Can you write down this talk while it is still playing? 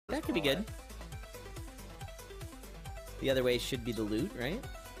it could be good. The other way should be the loot, right?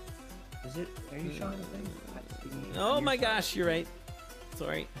 Is it? Are you showing the thing? Oh my gosh, you're right.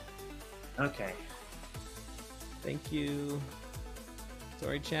 Sorry. Okay. Thank you.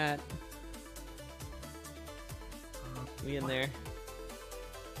 Sorry, chat. We in there?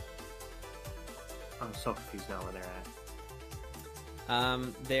 I'm so confused now where they're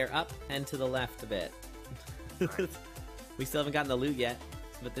at. They're up and to the left a bit. Right. We still haven't gotten the loot yet,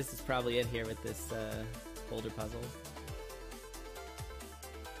 but this is probably it here with this boulder puzzle.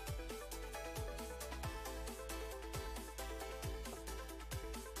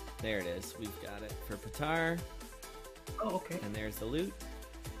 There it is. We've got it for Ptar. Oh, okay. And there's the loot.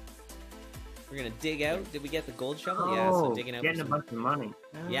 We're gonna dig out. Did we get the gold shovel? Oh, yeah, so digging out. Getting a bunch of money.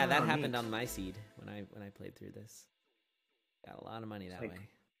 Yeah, that Oh, happened neat. on my seed when I played through this. Got a lot of money that way.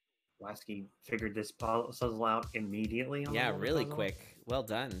 WasKill figured this puzzle out immediately. On Yeah, the really puzzle. quick. Well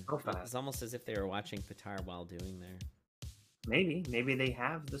done. So fast. It's almost as if they were watching Ptar while doing there. Maybe they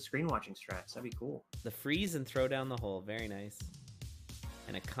have the screen watching strats. That'd be cool. The freeze and throw down the hole. Very nice.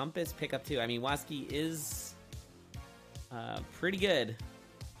 And a compass pickup too. I mean, WasKill is pretty good.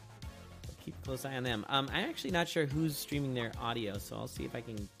 So keep a close eye on them. I'm actually not sure who's streaming their audio, so I'll see if I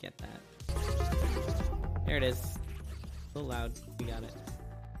can get that. There it is. A little loud. We got it.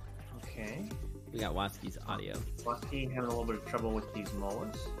 Okay. We got WasKill's audio. WasKill having a little bit of trouble with these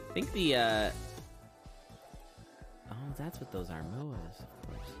moas. I think the oh, that's what those are, MOAs, of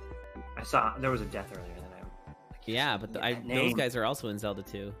course. I saw there was a death earlier than Yeah, but those guys are also in Zelda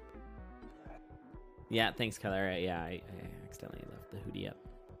 2. Yeah, thanks, Kyler. Yeah, I accidentally left the hoodie up.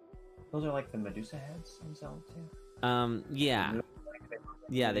 Those are like the Medusa heads in Zelda 2. Yeah,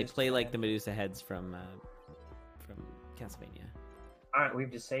 yeah, they play like the Medusa heads from Castlevania. All right,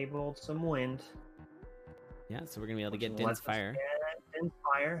 we've disabled some wind. Yeah, so we're gonna be able to get Din's fire. Din's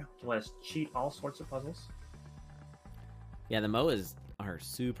fire to let us cheat all sorts of puzzles. Yeah, the MOAs are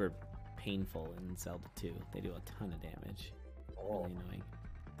super painful in Zelda 2. They do a ton of damage. Oh. Really annoying.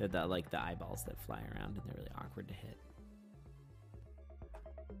 They're like the eyeballs that fly around, and they're really awkward to hit.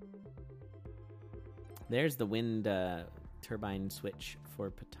 There's the wind turbine switch for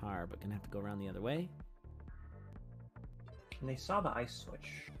Ptar, but gonna have to go around the other way. And they saw the ice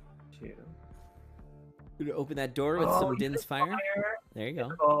switch too. We're gonna open that door with some Din's fire. There you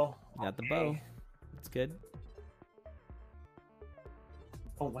go. Oh, Got the bow. It's good.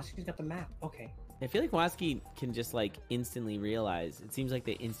 Oh, WasKill's got the map. Okay. I feel like WasKill can just like instantly realize. It seems like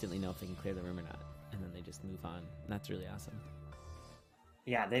they instantly know if they can clear the room or not, and then they just move on. That's really awesome.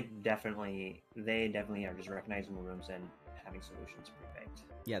 Yeah, they definitely are just recognizing the rooms and having solutions pre-baked.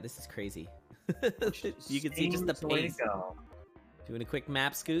 Yeah, this is crazy. You can see just the way to pace. go. Doing a quick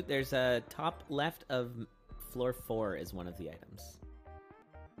map scoot. There's a top left of floor 4 is one of the items.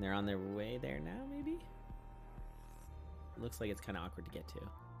 And they're on their way there now, maybe? Looks like it's kind of awkward to get to.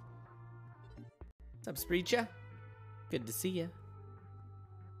 What's up, Spreecha? Good to see you.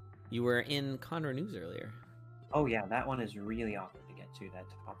 You were in Conroe News earlier. Oh yeah, that one is really awkward to get to. That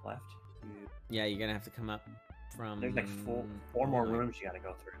top left. Yeah, you're gonna have to come up from. There's like four more rooms you got to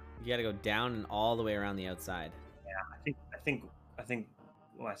go through. You got to go down and all the way around the outside. Yeah, I think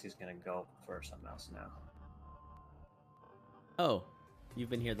WasKill's gonna go for something else now. Oh, you've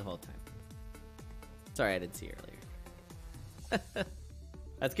been here the whole time. Sorry, I didn't see you earlier.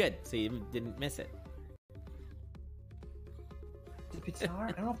 That's good. So you didn't miss it. Did Ptar?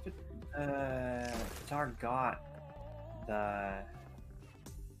 I don't know if Ptar got the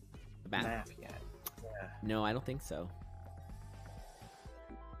map yet. Yeah. No, I don't think so.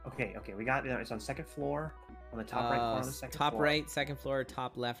 Okay, we got it. It's on second floor, on the top right corner of the second top floor. right, second floor,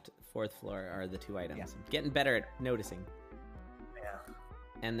 top left, fourth floor are the two items. Yeah. I'm getting better at noticing. Yeah.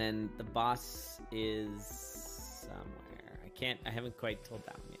 And then the boss is somewhere. I haven't quite told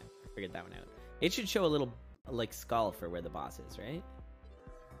that one yet. I figured that one out. It should show a little like skull for where the boss is, right?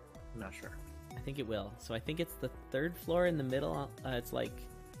 I'm not sure. I think it will. So I think it's the third floor in the middle. It's like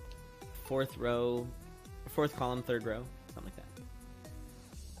fourth row, fourth column, third row, something like that.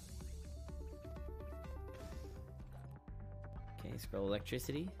 Okay, scroll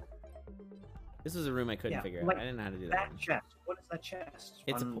electricity. This was a room I couldn't figure out. I didn't know how to do that. That chest. What is that chest?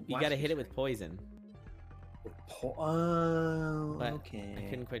 It's you got to hit it with poison. Oh, But okay. I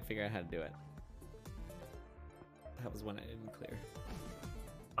couldn't quite figure out how to do it. That was one I didn't clear.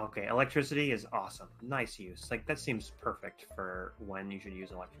 Okay, electricity is awesome. Nice use. Like that seems perfect for when you should use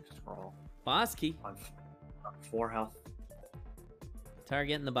electric scroll. Boss key. On 4 health.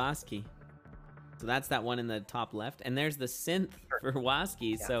 Target and the boss key. So that's that one in the top left, and there's the synth for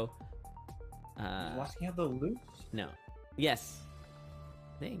WasKill. Yeah. So, Does WasKill have the loot? no. Yes.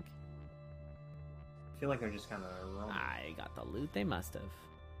 think. I feel like they're just kind of roaming. I got the loot. They must have.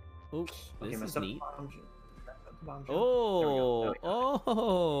 Oh, Okay, this is neat. Bomb jump. Oh,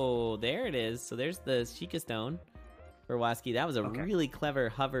 oh, there it is. So there's the Sheikah Stone for WasKill. That was a really clever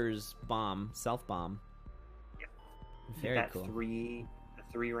hovers bomb, self bomb. Yep. Very that cool.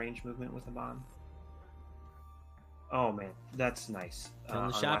 Three range movement with a bomb. Oh man, that's nice. Tell the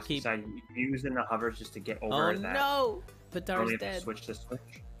on shopkeep. side, using the hovers just to get over that. Oh no! Only Ptar's have to dead. switch to switch.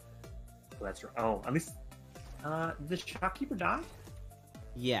 So that's right. Oh, at least the shopkeeper died.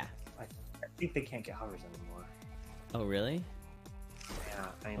 Yeah. I think they can't get hovers anymore. Oh really? Yeah,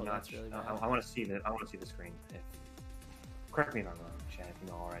 I'm not. That's really bad. I want to see the. I want to see the screen. Correct me if I'm wrong, Chad, if you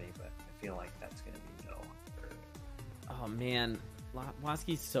know already, but I feel like that's gonna be no. Oh man,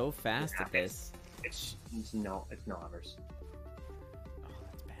 WasKill's so fast at this. It's no hovers. Oh,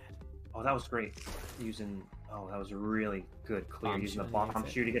 that's bad. Oh, that was great. Using. Oh, that was really good. Clear Bomb using the shoot, bomb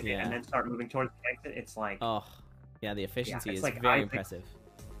shoot to get yeah. and then start moving towards the exit. It's like. Oh, yeah. The efficiency it's is like very Isaac- impressive.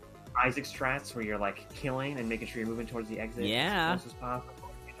 Isaac strats where you're like killing and making sure you're moving towards the exit Yeah. as close as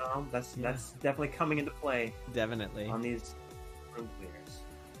possible. You know, that's definitely coming into play Definitely. on these room clears.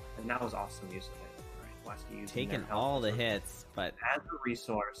 And that was awesome use of it. Right, WasKill using Taking their health all the as a- hits, but as a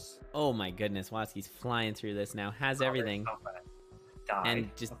resource. oh my goodness, WasKill's flying through this now. Has everything So fast. Died.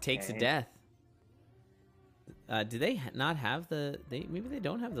 and just takes a Okay. death. Do they not have the? Maybe they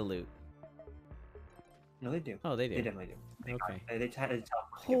don't have the loot. No, they do. Oh, they do. They definitely do. They Okay. They tell them to get back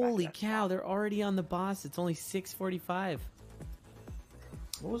Holy to that cow! spot. They're already on the boss. It's only 6:45.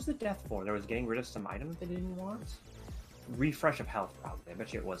 What was the death for? There was getting rid of some items they didn't want. Refresh of health, probably. I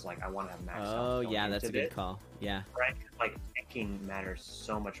bet you it was like I want to have max health. Oh going yeah, that's a into good this, call. Yeah. right? Like tanking matters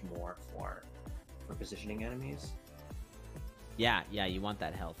so much more for positioning enemies. Yeah, you want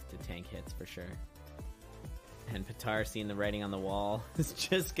that health to tank hits for sure. And Ptar, seeing the writing on the wall, is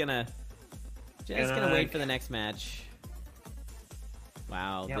just gonna wait for the next match.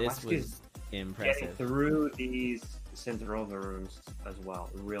 Wow, Yeah, this WasKill's was Getting impressive. through these Synthrover rooms as well,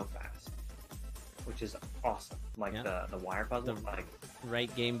 real fast, which is awesome. Like Yeah. the wire puzzle, like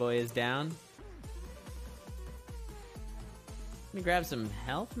Right Game Boy is down. Let me grab some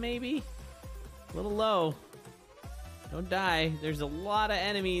health, maybe. A little low. Don't die. There's a lot of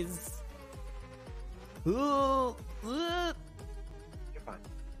enemies. Ooh, you're fine.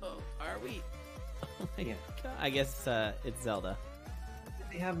 Oh, are we? Oh my Yeah. god. I guess it's Zelda.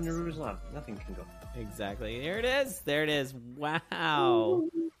 They have Naruto's love. Nothing can go. Exactly. There it is. There it is. Wow.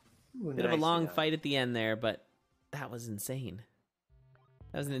 Ooh, Bit of a nicely long done. fight at the end there, but that was insane.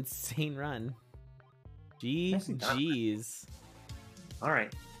 That was an insane run. Nicely done. GG's. All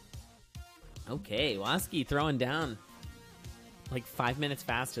right. Okay, WasKill throwing down like 5 minutes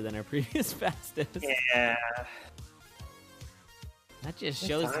faster than our previous fastest. Yeah. That just That's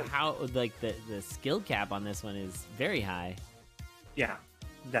shows fine. how like the skill cap on this one is very high. Yeah.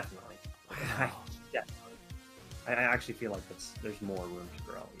 Definitely. Wow. Definitely. I actually feel like there's more room to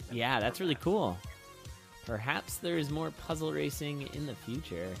grow. even Yeah, that's from really that. cool. Perhaps there is more puzzle racing in the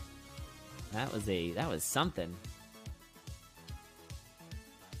future. That was something.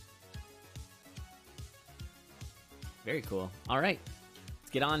 Very cool. All right, let's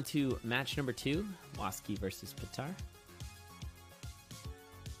get on to match number 2, WasKill versus Ptar.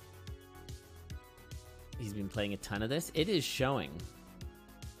 He's been playing a ton of this. It is showing.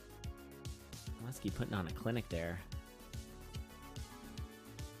 WasKill putting on a clinic there.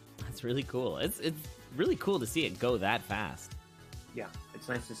 That's really cool. It's really cool to see it go that fast. Yeah, it's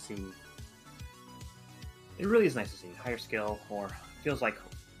nice to see. It really is nice to see higher skill, or feels like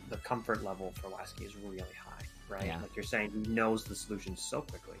the comfort level for WasKill is really high, right? Yeah. Like you're saying, he knows the solution so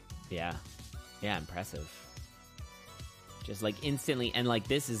quickly. Yeah, impressive. Just like instantly, and like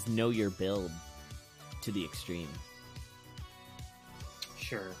this is know your build to the extreme.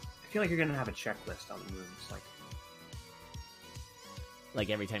 Sure. I feel like you're gonna have a checklist on the moves, Like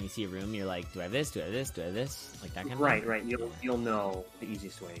every time you see a room, you're like, do I have this? Do I have this? Do I have this? Like that kind of right, thing? right. Yeah. You'll know the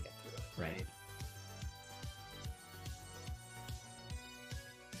easiest way to get through it. Right.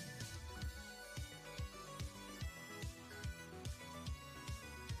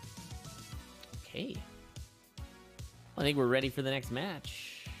 Okay. I think we're ready for the next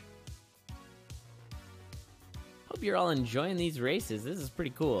match. Hope you're all enjoying these races. This is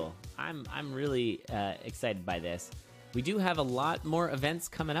pretty cool. I'm really excited by this. We do have a lot more events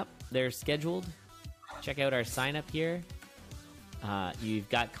coming up. They're scheduled. Check out our sign up here. You've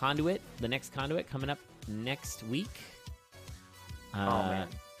got Conduit, the next Conduit coming up next week. Man.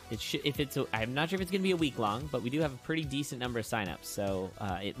 I'm not sure if it's going to be a week long, but we do have a pretty decent number of signups, so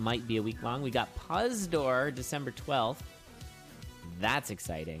it might be a week long. We got Puzdor December 12th. That's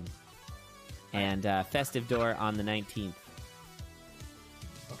exciting. And Festive Door on the 19th.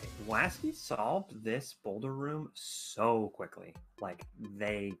 Okay, WasKill solved this boulder room so quickly. Like,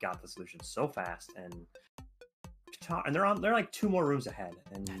 they got the solution so fast, and Ptar, and they're like 2 more rooms ahead,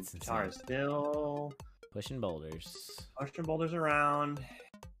 and Ptar is still pushing boulders around,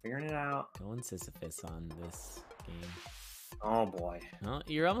 figuring it out. Going Sisyphus on this game. Oh boy. Oh,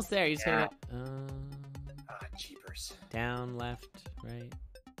 you're almost there. You just gotta jeepers. Down, left, right.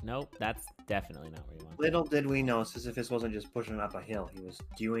 Nope, that's definitely not where you want. Little did we know Sisyphus wasn't just pushing up a hill. He was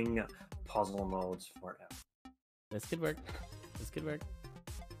doing puzzle modes for it. This could work. This could work.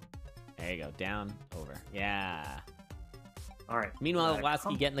 There you go. Down, over. Yeah. All right. Meanwhile,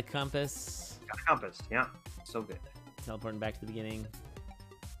 WasKill getting the compass. Got a compass. Yeah. So good. Teleporting back to the beginning.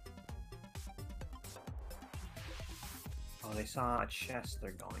 Oh, they saw a chest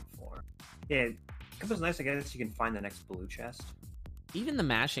they're going for. Yeah, compass is nice. I guess you can find the next blue chest. Even the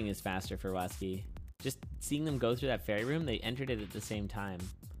mashing is faster for WasKill. Just seeing them go through that fairy room, they entered it at the same time.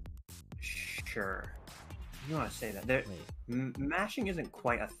 Sure. You want to say that. Mashing isn't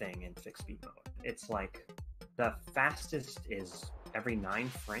quite a thing in fixed speed mode. It's like the fastest is every 9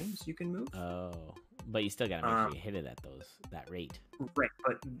 frames you can move. Oh, but you still gotta make sure you hit it at that rate. Right,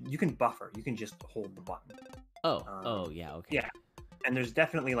 but you can buffer. You can just hold the button. Oh, yeah, okay. Yeah, and there's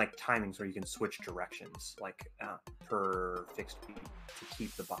definitely like timings where you can switch directions, like per fixed speed to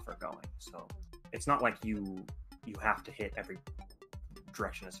keep the buffer going. So it's not like you have to hit every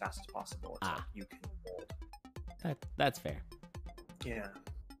direction as fast as possible. It's like you can hold. That's fair. Yeah.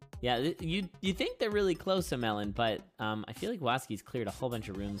 Yeah, you think they're really close, Melon, but I feel like WasKill's cleared a whole bunch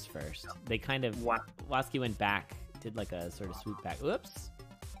of rooms first. They kind of WasKill went back, did like a sort of swoop back. Oops,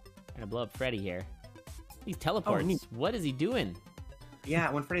 trying to blow up Freddy here. These teleports. Oh, what is he doing?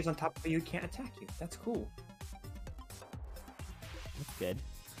 Yeah, when Freddy's on top of you, he can't attack you. That's cool. That's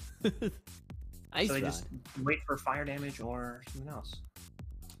good. Ice so they rod. just wait for fire damage or something else.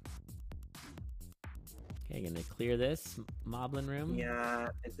 Okay, gonna clear this Moblin room. Yeah,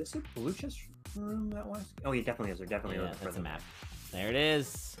 is this a blue chest room that was? Oh, yeah, definitely is. There definitely is. That's a map. There it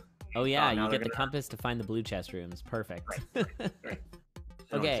is. Oh yeah, you get the compass to find the blue chest rooms. Perfect. Right.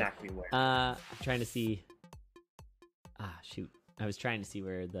 So okay. Exactly where. I'm trying to see. Shoot. I was trying to see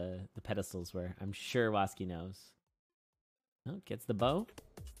where the pedestals were. I'm sure WasKill knows. Oh, gets the bow.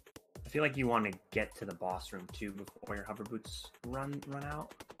 I feel like you want to get to the boss room too before your hover boots run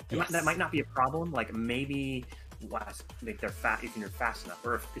out. Yes. That might not be a problem. Like maybe they're fast if you're fast enough,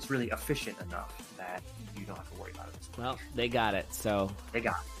 or if it's really efficient enough that you don't have to worry about it. Well, they got it. So they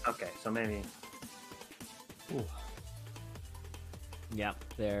got it. Okay, so maybe. Ooh. Yep,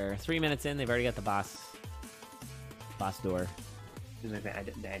 they're 3 minutes in. They've already got the boss door.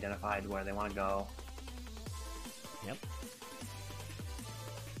 They identified where they want to go. Yep.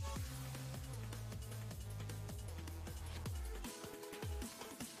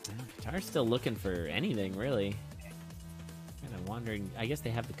 Ptar's still looking for anything, really. Kind of wandering. I guess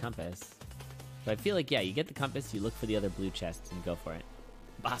they have the compass. But I feel like, yeah, you get the compass, you look for the other blue chests, and go for it.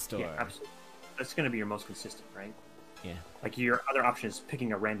 Boss door. Yeah, absolutely. That's going to be your most consistent, right? Yeah. Like your other option is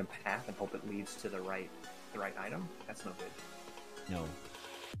picking a random path and hope it leads to the right item. That's no good. No.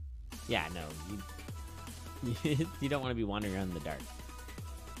 Yeah, no. You don't want to be wandering around in the dark.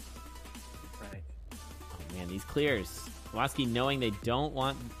 Right. Oh man, these clears. WasKill knowing they don't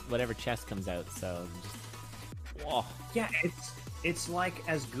want whatever chest comes out, so just... Whoa. Yeah, it's like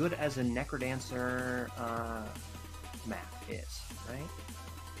as good as a Necrodancer map is, right?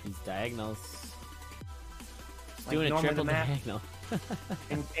 These diagonals. It's like doing a triple diagonal.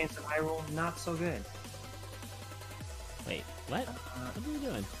 In Dance of Hyrule, not so good. Wait, what? What are you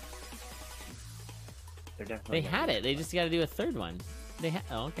doing? They're definitely. They had it. They just got to do a third one.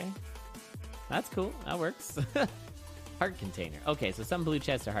 Oh, okay. That's cool. That works. Heart container. Okay, so some blue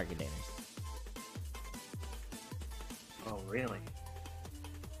chests are heart containers. Oh, really?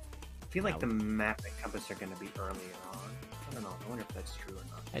 I feel like the map and compass are going to be earlier on. I don't know. I wonder if that's true or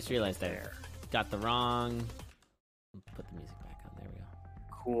not. I just realized I got the wrong... Put the music back on. There we go.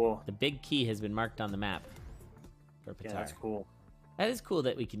 Cool. The big key has been marked on the map for Ptar. Yeah, that's cool. That is cool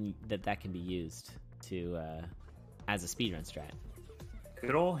that we can that can be used to as a speedrun strat.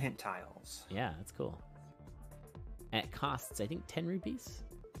 Good old hint tiles. Yeah, that's cool. And it costs, I think, 10 rupees.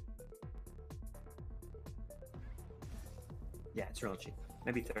 Yeah, it's real cheap.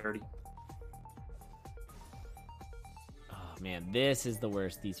 Maybe 30. Oh man, this is the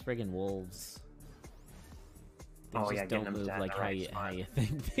worst. These friggin' wolves. They just don't move like how you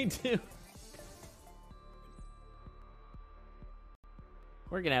think they do.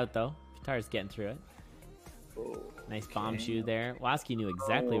 Working out though. Ptar's getting through it. Nice bomb shoe there. Wasky knew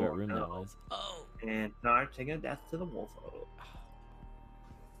exactly what room that was. Oh. And now taking a death to the wolf. Oh.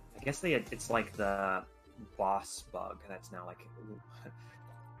 I guess it's like the boss bug that's now like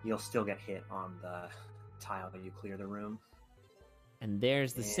you'll still get hit on the tile that you clear the room. And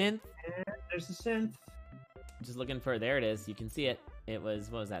there's the synth. And there's the synth. Just looking for, there it is. You can see it. It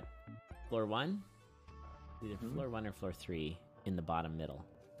was, what was that? Floor 1? Either floor 1 or floor 3 in the bottom middle.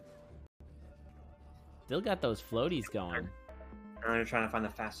 Still got those floaties going. And they're trying to find the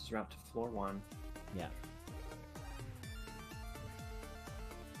fastest route to floor 1. Yeah.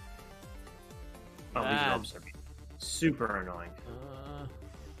 Oh, these ropes are super annoying.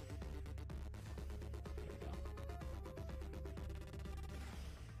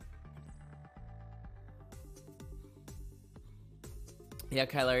 Yeah,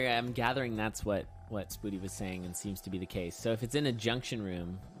 Kyler, I'm gathering that's what Spooty was saying and seems to be the case. So if it's in a junction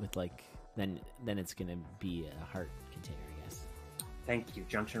room with like, then it's gonna be a heart container, I guess. Thank you.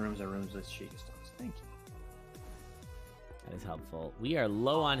 Junction rooms are rooms with shady stones. Thank you. That is helpful. We are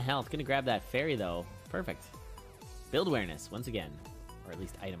low on health. Gonna grab that fairy though. Perfect. Build awareness once again, or at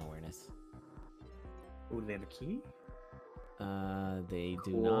least item awareness. Oh, do they have a key? They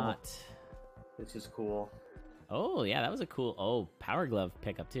do not. This is cool. Oh, yeah, that was a cool... Oh, power glove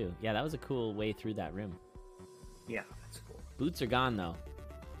pickup, too. Yeah, that was a cool way through that room. Yeah, that's cool. Boots are gone, though.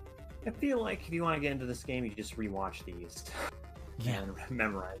 I feel like if you want to get into this game, you just rewatch these. Yeah. And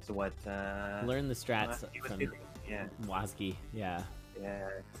memorize what... Learn the strats from yeah. Wasky. Yeah. Yeah.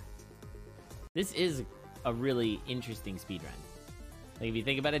 This is a really interesting speedrun. Like, if you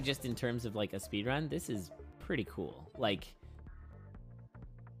think about it just in terms of, like, a speedrun, this is pretty cool. Like,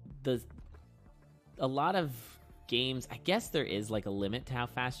 a lot of games, I guess there is like a limit to how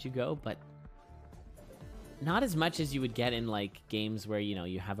fast you go, but not as much as you would get in like games where, you know,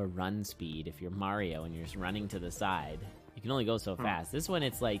 you have a run speed. If you're Mario and you're just running to the side, you can only go so fast. This one,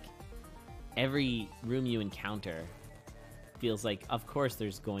 it's like every room you encounter feels like, of course,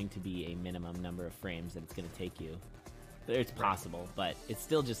 there's going to be a minimum number of frames that it's going to take you. It's possible, but it's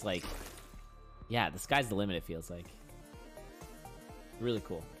still just like, yeah, the sky's the limit, it feels like. Really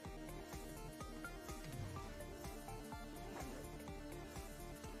cool.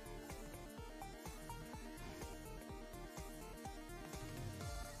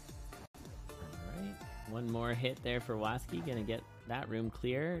 One more hit there for Wasky. Gonna get that room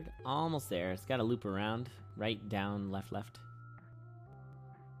cleared. Almost there. It's got to loop around. Right, down, left, left.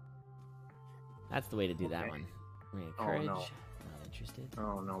 That's the way to do that one. Courage. No. Not interested.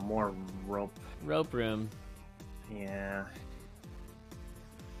 Oh no, more rope. Rope room. Yeah.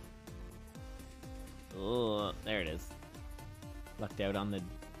 Oh, there it is. Lucked out on the...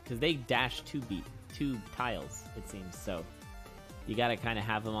 Because they dash two tiles, it seems, so... You gotta kind of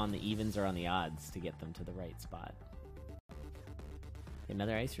have them on the evens or on the odds to get them to the right spot.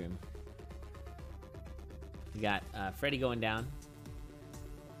 Another ice room. You got Freddy going down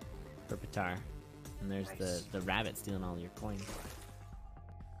for Ptar. And there's nice. the rabbit stealing all your coins.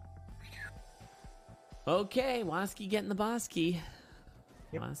 Okay, Wasky getting the boss key.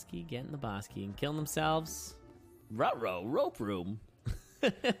 Yep. Wasky getting the boss key and killing themselves. Ruh-roh, rope room.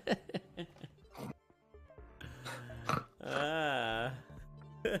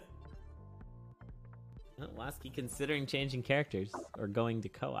 Wasky considering changing characters or going to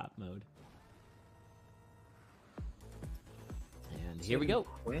co-op mode. And here we go.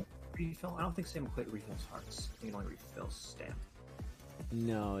 Quit refill? I don't think Sam quit refills hearts. You can only refill stamp.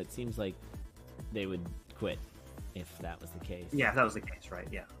 No, it seems like they would quit if that was the case. Yeah, if that was the case, right?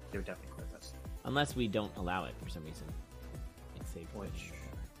 Yeah, they would definitely quit this. Unless we don't allow it for some reason. Like save which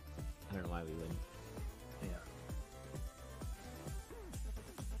I don't know why we wouldn't. Yeah.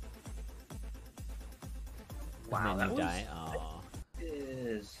 Wow, that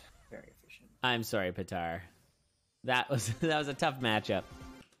is very efficient. I'm sorry, Ptar. That was a tough matchup.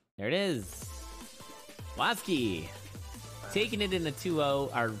 There it is. Wasky taking it in a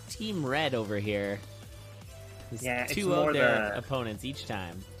 2-0. Our team red over here. Yeah, 2-0 their opponents each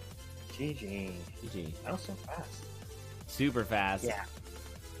time. GG. That was so fast. Super fast. Yeah.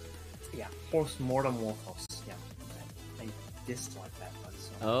 Yeah. Post-mortem wolfhouse. Yeah. I dislike that one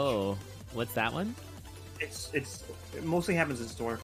so much. Oh, what's that one? It mostly happens in